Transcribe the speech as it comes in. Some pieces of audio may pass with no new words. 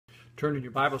Turn in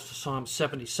your Bibles to Psalm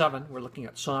 77. We're looking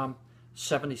at Psalm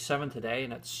 77 today,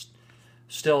 and it's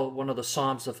still one of the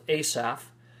Psalms of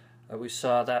Asaph. We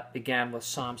saw that began with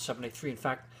Psalm 73. In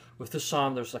fact, with this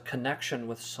psalm, there's a connection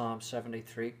with Psalm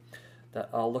 73 that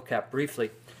I'll look at briefly.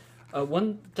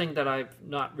 One thing that I've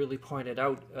not really pointed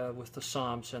out with the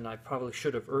Psalms, and I probably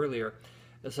should have earlier,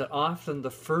 is that often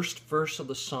the first verse of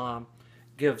the psalm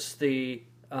gives the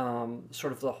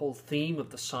sort of the whole theme of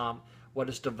the psalm, what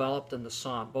is developed in the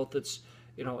psalm, both its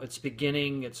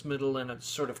beginning, its middle, and its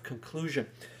sort of conclusion.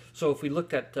 So if we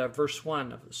look at verse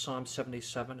 1 of Psalm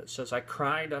 77, it says, "I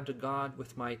cried unto God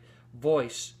with my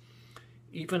voice,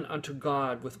 even unto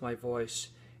God with my voice,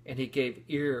 and he gave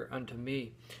ear unto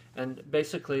me." And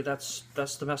basically that's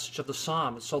the message of the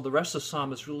psalm. So the rest of the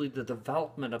psalm is really the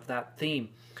development of that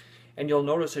theme. And you'll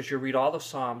notice as you read all the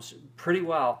psalms, pretty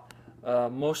well,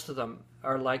 most of them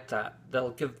are like that.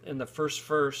 They'll give in the first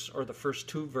verse or the first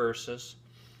two verses,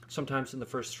 sometimes in the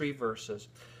first three verses,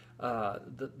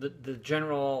 the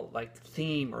general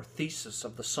theme or thesis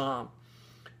of the psalm.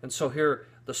 And so here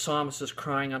the psalmist is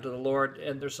crying unto the Lord,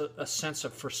 and there's a sense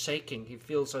of forsaking. He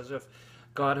feels as if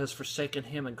God has forsaken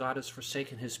him and God has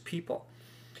forsaken his people.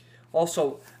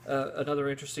 Also, another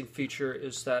interesting feature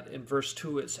is that in verse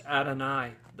 2 it's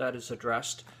Adonai that is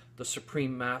addressed, the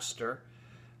supreme master.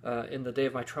 In the day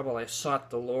of my trouble I sought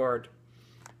the Lord.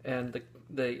 And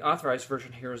the authorized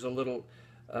version here is a little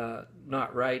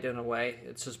not right in a way.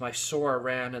 It says, "My sore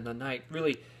ran in the night."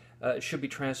 Really, it should be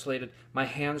translated, "My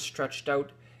hand stretched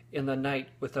out in the night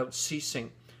without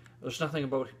ceasing." There's nothing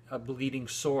about a bleeding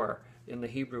sore in the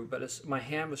Hebrew, but it's, "My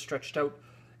hand was stretched out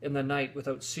in the night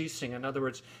without ceasing." In other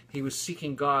words, he was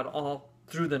seeking God all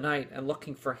through the night and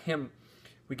looking for him.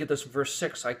 We get this in verse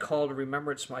 6, "I call to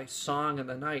remembrance my song in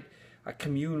the night. I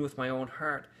commune with my own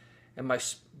heart, and my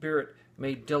spirit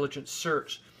made diligent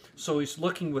search." So he's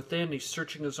looking within, he's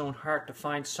searching his own heart to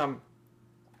find some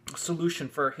solution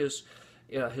for his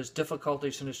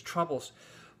difficulties and his troubles.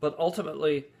 But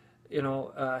ultimately,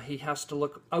 he has to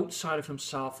look outside of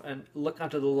himself and look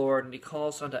unto the Lord, and he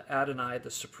calls unto Adonai, the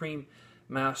supreme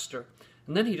master.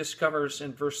 And then he discovers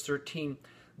in verse 13,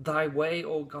 "Thy way,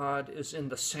 O God, is in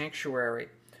the sanctuary.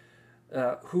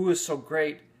 Who is so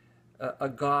great a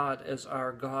God as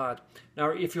our God?"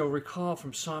 Now, if you'll recall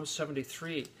from Psalm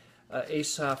 73,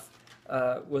 Asaph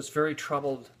was very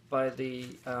troubled by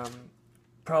the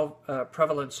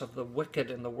prevalence of the wicked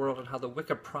in the world and how the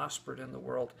wicked prospered in the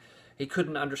world. He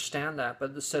couldn't understand that,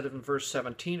 but it said in verse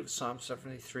 17 of Psalm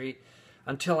 73,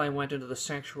 "Until I went into the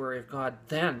sanctuary of God,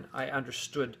 then I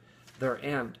understood their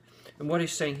end." And what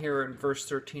he's saying here in verse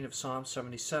 13 of Psalm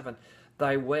 77,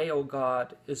 "Thy way, O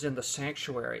God, is in the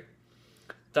sanctuary."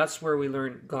 That's where we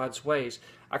learn God's ways.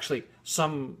 Actually,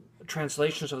 some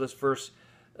translations of this verse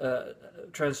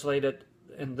translate it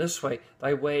in this way,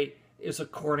 "Thy way is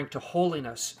according to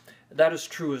holiness." That is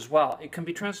true as well. It can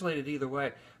be translated either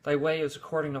way. Thy way is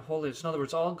according to holiness. In other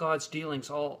words, all God's dealings,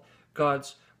 all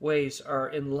God's ways are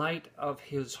in light of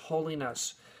his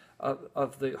holiness,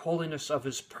 of the holiness of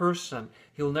his person.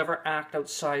 He'll never act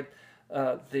outside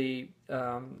the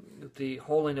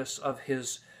holiness of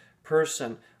his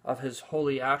person, of his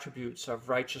holy attributes of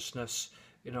righteousness,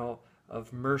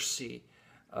 of mercy,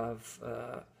 of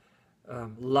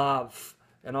love,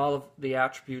 and all of the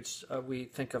attributes we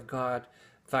think of God.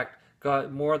 In fact,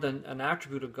 God, more than an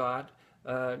attribute of God,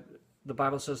 the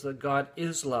Bible says that God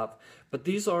is love. But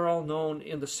these are all known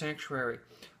in the sanctuary.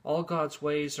 All God's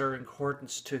ways are in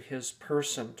accordance to his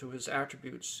person, to his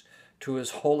attributes, to his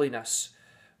holiness,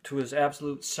 to his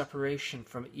absolute separation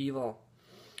from evil.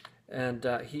 And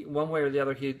one way or the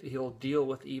other, he'll deal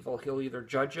with evil. He'll either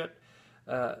judge it,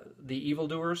 the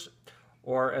evildoers,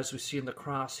 or as we see in the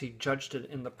cross, he judged it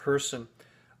in the person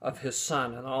of his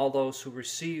Son. And all those who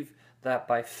receive that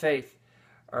by faith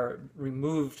are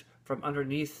removed from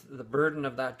underneath the burden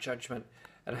of that judgment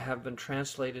and have been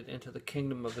translated into the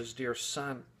kingdom of his dear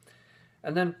Son.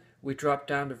 And then we drop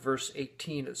down to verse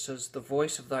 18. It says, "The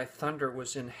voice of thy thunder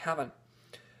was in heaven.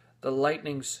 The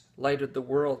lightnings lighted the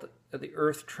world. The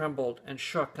earth trembled and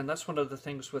shook." And that's one of the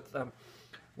things with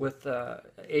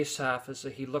Asaph, is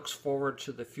that he looks forward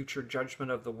to the future judgment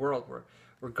of the world,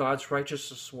 where God's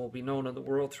righteousness will be known in the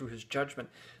world through his judgment.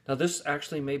 Now this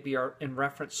actually may be in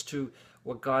reference to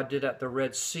what God did at the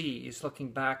Red Sea. He's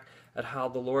looking back at how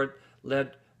the Lord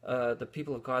led the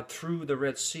people of God through the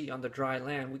Red Sea on the dry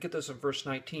land. We get this in verse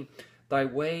 19. "Thy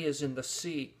way is in the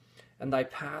sea, and thy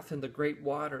path in the great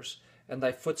waters, and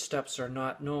thy footsteps are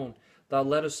not known. Thou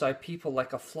leddest thy people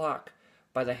like a flock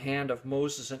by the hand of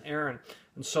Moses and Aaron."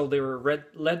 And so they were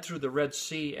led through the Red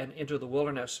Sea and into the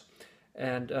wilderness.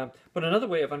 But another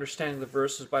way of understanding the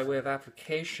verse is by way of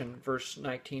application. Verse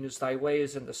 19 is, "Thy way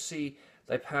is in the sea,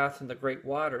 thy path in the great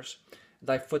waters,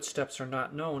 thy footsteps are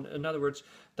not known." In other words,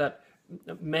 that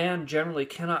man generally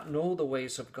cannot know the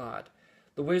ways of God.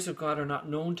 The ways of God are not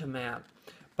known to man,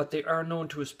 but they are known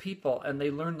to his people, and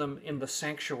they learn them in the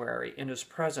sanctuary, in his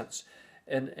presence,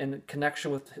 and in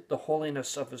connection with the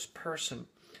holiness of his person.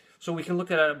 So we can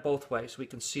look at it both ways. We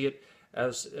can see it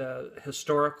as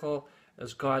historical,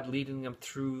 as God leading them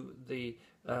through the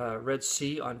Red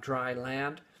Sea on dry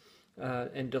land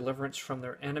and deliverance from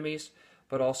their enemies.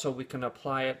 But also we can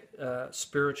apply it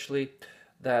spiritually,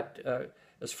 that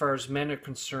as far as men are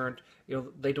concerned,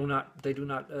 they do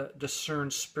not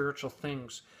discern spiritual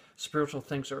things. Spiritual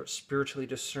things are spiritually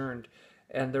discerned,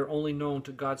 and they're only known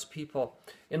to God's people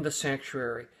in the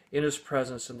sanctuary, in his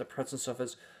presence, in the presence of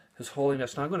his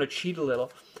holiness. Now I'm going to cheat a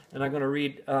little, and I'm going to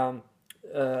read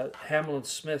Hamilton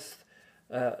Smith's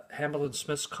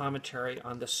commentary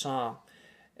on the psalm.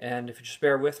 And if you just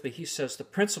bear with me, he says, "The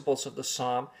principles of the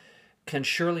psalm can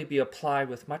surely be applied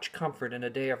with much comfort in a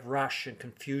day of rush and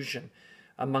confusion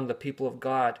among the people of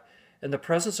God. In the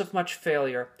presence of much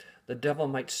failure, the devil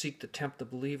might seek to tempt the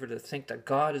believer to think that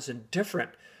God is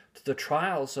indifferent to the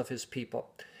trials of his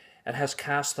people and has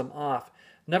cast them off.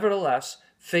 Nevertheless,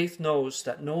 faith knows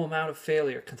that no amount of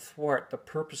failure can thwart the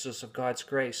purposes of God's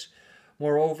grace.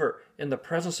 Moreover, in the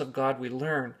presence of God we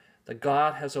learn that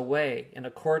God has a way in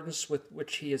accordance with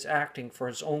which he is acting for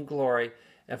his own glory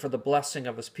and for the blessing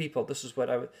of his people." This is what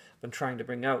I've been trying to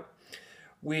bring out.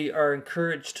 We are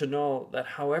encouraged to know that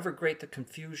however great the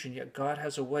confusion, yet God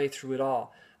has a way through it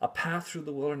all, a path through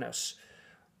the wilderness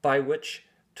by which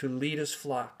to lead his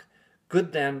flock.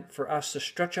 Good then for us to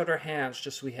stretch out our hands,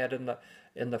 just as we had in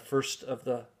the first of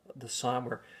the psalm,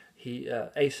 where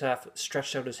Asaph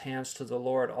stretched out his hands to the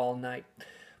Lord all night.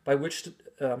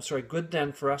 Good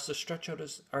then for us to stretch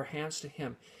out our hands to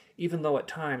him, even though at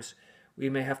times we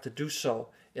may have to do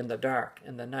so in the dark,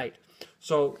 in the night.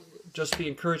 So just be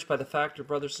encouraged by the fact,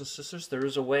 brothers and sisters, there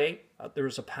is a way, there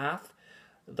is a path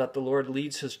that the Lord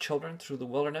leads his children through the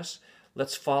wilderness.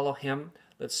 Let's follow him.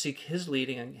 Let's seek his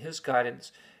leading and his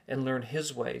guidance and learn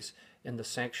his ways in the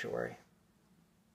sanctuary.